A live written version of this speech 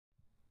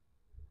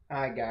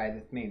Hi guys,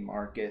 it's me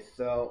Marcus.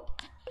 So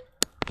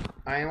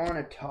I want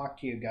to talk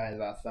to you guys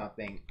about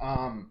something.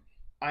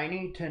 I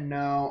need to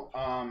know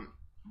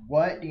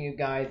what do you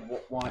guys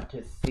want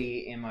to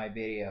see in my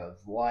videos?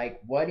 Like,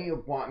 what do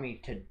you want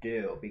me to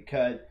do?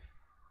 Because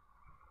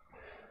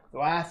the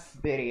last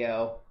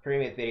video,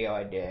 previous video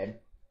I did,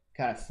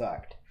 kind of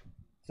sucked.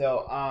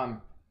 So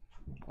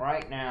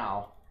right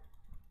now,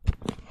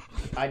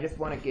 I just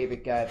want to give you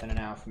guys an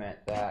announcement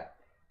that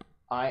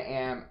I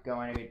am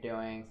going to be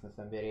doing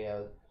some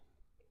videos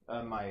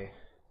of my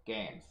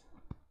games.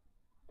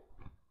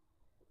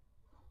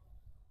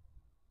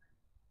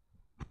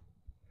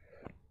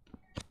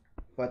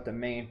 But the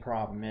main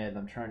problem is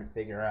I'm trying to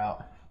figure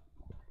out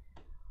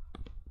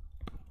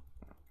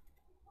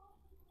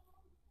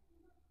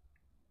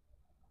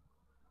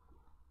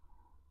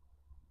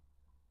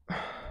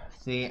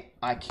see,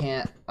 I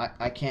can't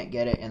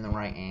get it in the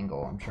right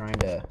angle. I'm trying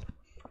to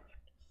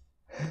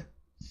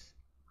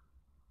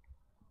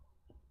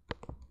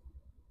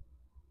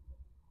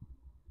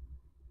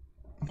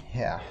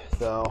yeah,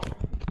 so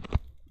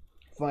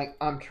it's like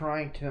I'm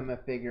trying to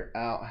figure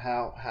out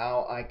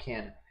how I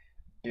can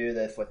do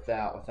this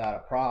without a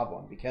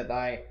problem, because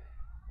I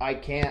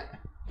can't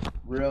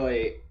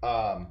really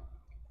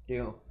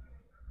do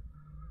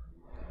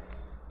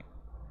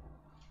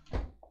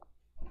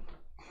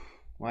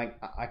like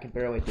I can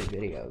barely do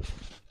videos,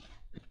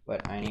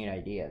 but I need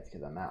ideas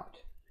because I'm out.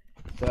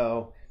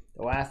 So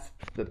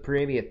the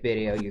previous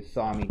video you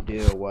saw me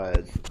do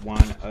was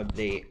one of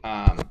the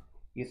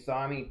you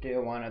saw me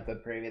do one of the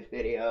previous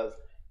videos.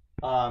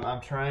 I'm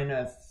trying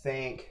to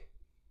think,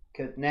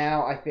 because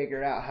now I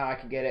figured out how I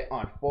can get it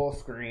on full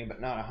screen,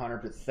 but not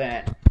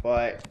 100%,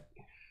 but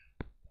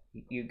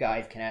you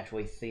guys can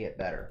actually see it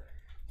better.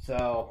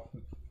 So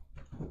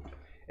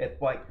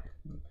it's like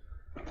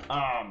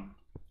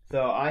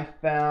so I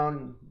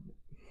found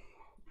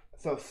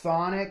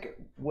Sonic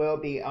will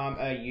be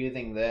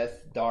using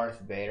this Darth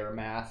Vader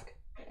mask.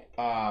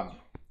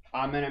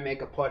 I'm gonna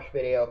make a plush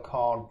video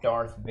called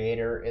Darth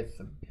Vader.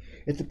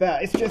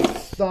 It's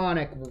just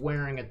Sonic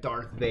wearing a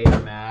Darth Vader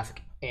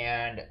mask,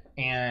 and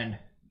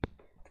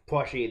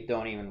plushies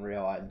don't even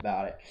realize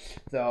about it.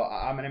 So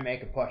I'm gonna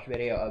make a plush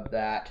video of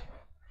that.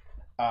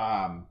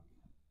 And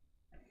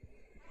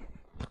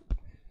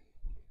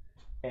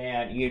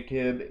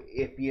YouTube,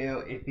 if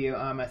you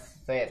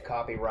say it's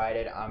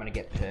copyrighted, I'm gonna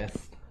get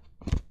pissed.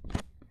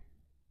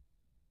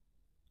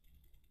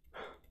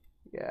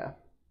 Yeah.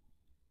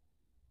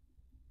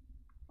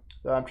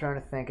 So I'm trying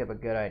to think of a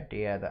good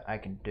idea that I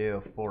can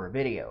do for a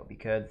video,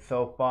 because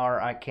so far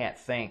I can't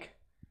think.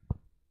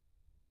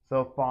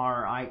 So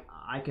far I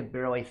can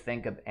barely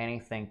think of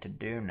anything to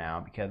do now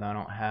because I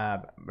don't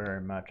have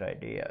very much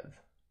ideas.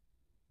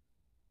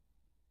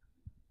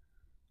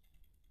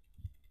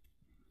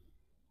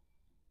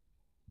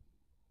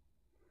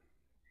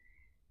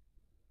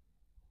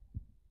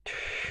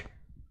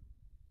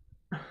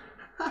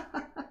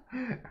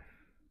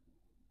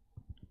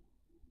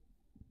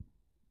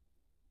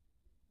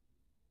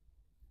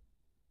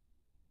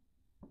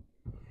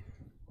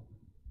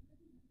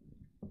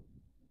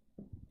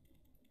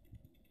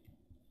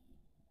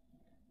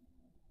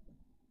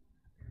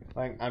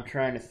 Like, I'm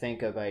trying to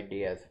think of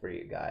ideas for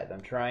you guys.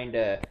 I'm trying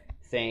to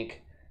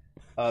think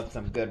of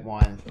some good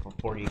ones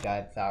before you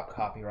guys without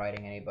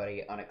copywriting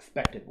anybody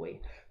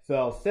unexpectedly.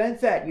 So since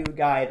that you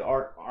guys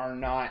are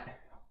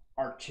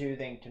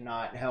choosing to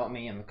not help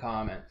me in the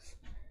comments,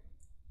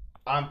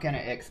 I'm gonna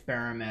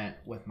experiment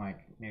with my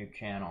new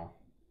channel.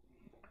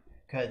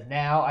 Cause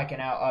now I can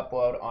now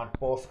upload on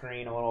full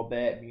screen a little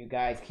bit. You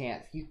guys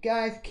can't see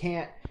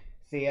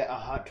it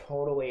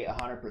totally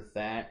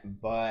 100%,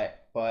 but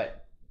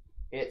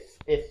it's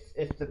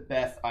the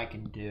best I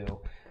can do.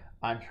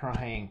 I'm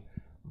trying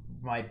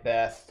my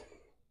best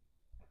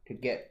to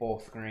get full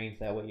screen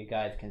so that way you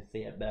guys can see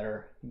it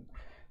better.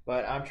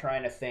 But I'm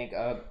trying to think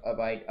of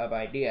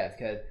ideas,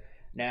 because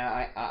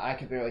now I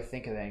can barely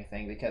think of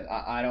anything, because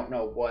I don't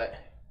know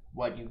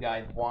what you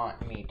guys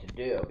want me to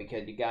do,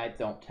 because you guys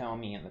don't tell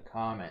me in the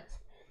comments.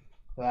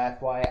 So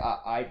that's why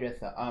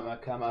I'm gonna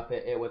come up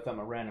with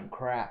some random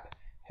crap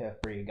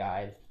for you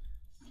guys,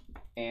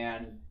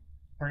 and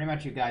pretty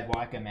much you guys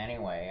like them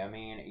anyway. I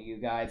mean, you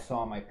guys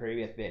saw my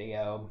previous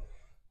video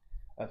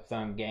of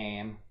some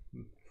game,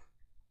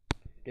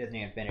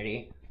 Disney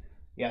Infinity,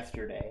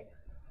 yesterday.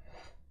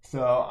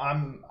 So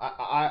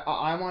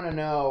I want to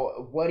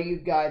know, what do you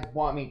guys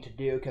want me to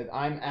do, because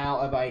I'm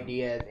out of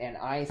ideas, and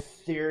I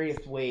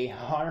seriously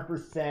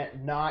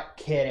 100% not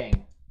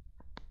kidding,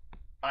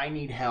 I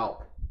need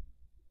help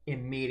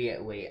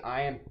immediately.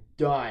 I am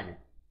done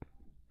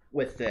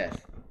with this.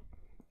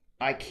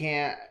 I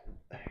can't.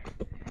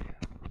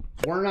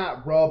 We're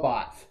not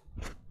robots.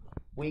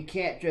 We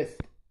can't just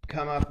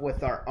come up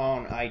with our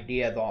own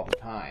ideas all the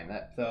time.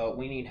 So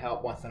we need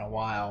help once in a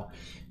while.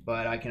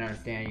 But I can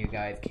understand you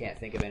guys can't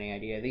think of any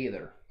ideas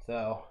either.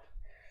 So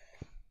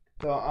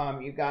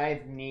you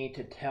guys need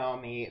to tell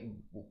me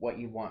what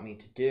you want me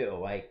to do.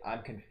 Like,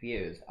 I'm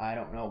confused. I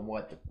don't know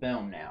what to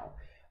film now.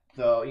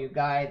 So you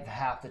guys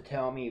have to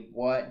tell me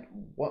what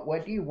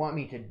do you want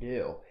me to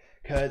do?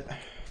 Cause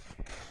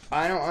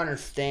I don't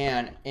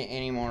understand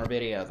any more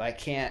videos. I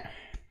can't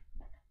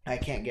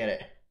get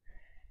it.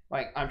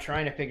 Like, I'm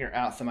trying to figure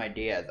out some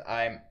ideas.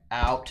 I'm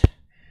out.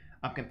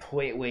 I'm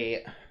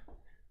completely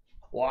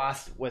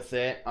lost with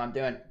it. I'm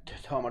doing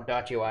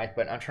Tomodachi Life,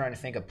 but I'm trying to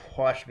think of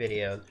plush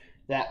videos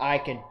that I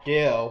can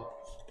do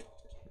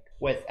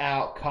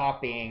without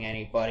copying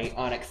anybody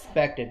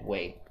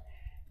unexpectedly.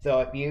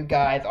 So if you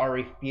guys are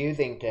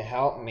refusing to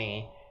help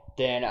me,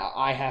 then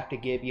I have to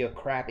give you a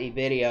crappy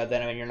video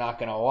that you're not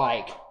going to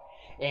like.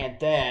 And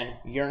then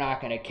you're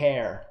not going to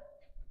care.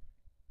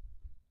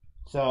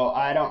 So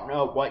I don't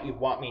know what you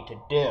want me to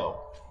do.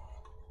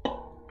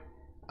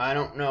 I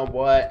don't know.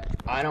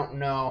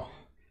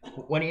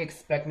 What do you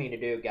expect me to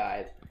do,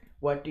 guys?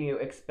 What do you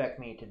expect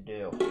me to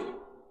do?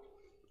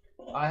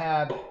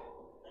 I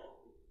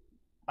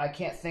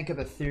can't think of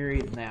a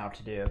series now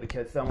to do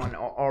because someone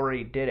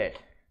already did it.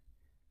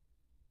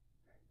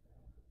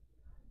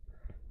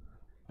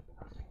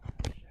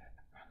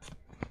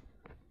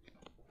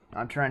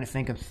 I'm trying to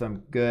think of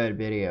some good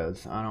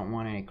videos. I don't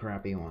want any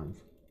crappy ones.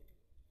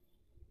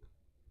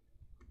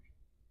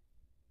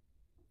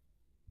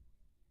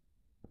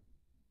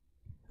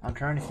 I'm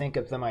trying to think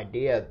of some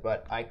ideas,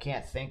 but I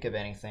can't think of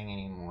anything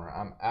anymore.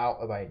 I'm out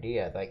of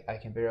ideas. Like, I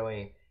can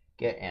barely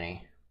get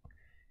any.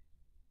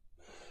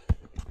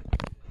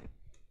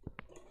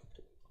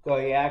 So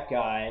yeah,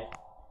 guys,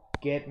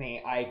 give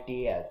me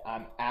ideas.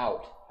 I'm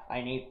out.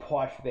 I need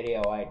plush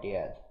video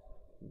ideas.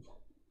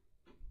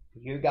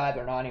 You guys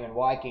are not even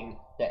liking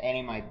any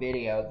of my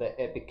videos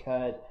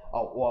because,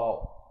 oh,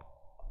 well,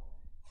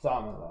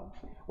 some of them.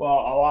 Well,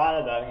 a lot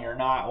of them you're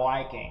not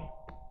liking.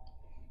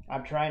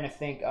 I'm trying to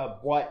think of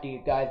what do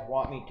you guys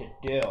want me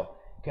to do,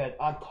 because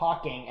I'm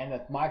talking in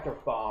this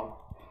microphone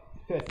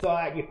so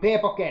that you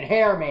people can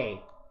hear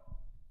me.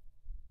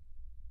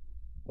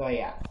 So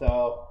yeah,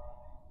 so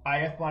I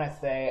just want to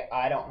say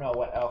I don't know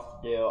what else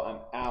to do. I'm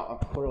out.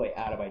 I'm clearly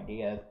out of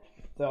ideas.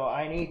 So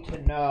I need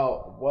to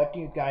know, what do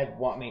you guys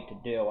want me to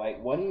do?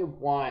 Like, what do you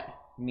want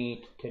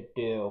me to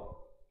do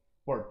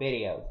for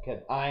videos?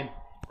 Because I'm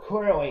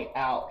clearly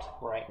out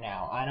right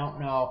now. I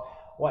don't know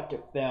what to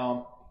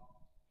film.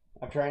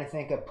 I'm trying to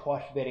think of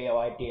plush video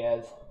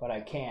ideas, but I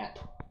can't.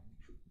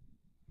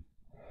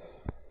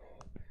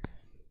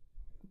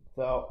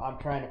 So I'm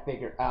trying to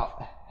figure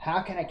out,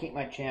 how can I keep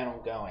my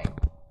channel going?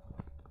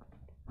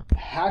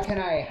 How can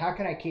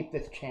I keep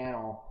this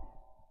channel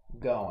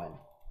going?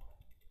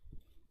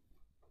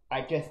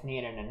 I just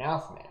need an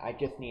announcement. I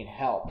just need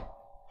help.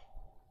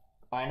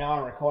 I know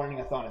I'm recording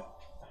this on a...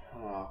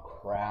 Oh,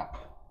 crap.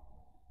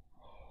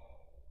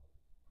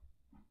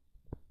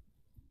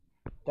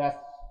 That's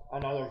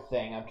another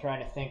thing. I'm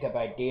trying to think of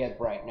ideas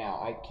right now.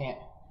 I can't...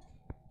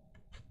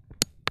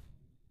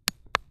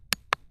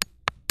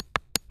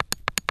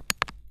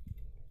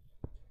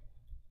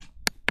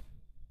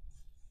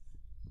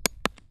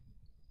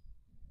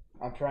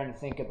 I'm trying to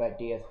think of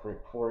ideas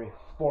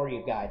for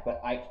you guys,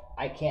 but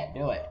I can't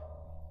do it.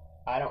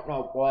 I don't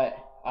know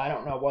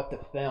what to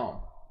film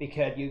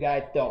because you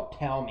guys don't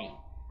tell me.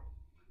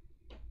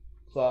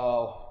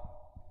 So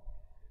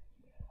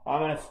I'm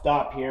gonna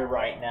stop here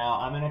right now.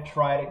 I'm gonna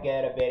try to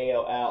get a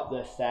video out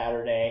this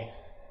Saturday.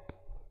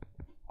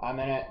 I'm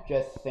gonna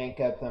just think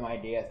of some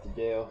ideas to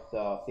do. So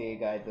I'll see you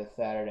guys this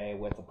Saturday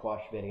with a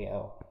plush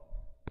video.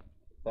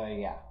 So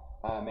yeah,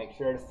 make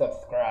sure to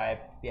subscribe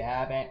if you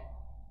haven't.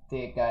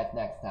 See you guys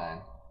next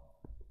time.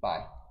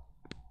 Bye.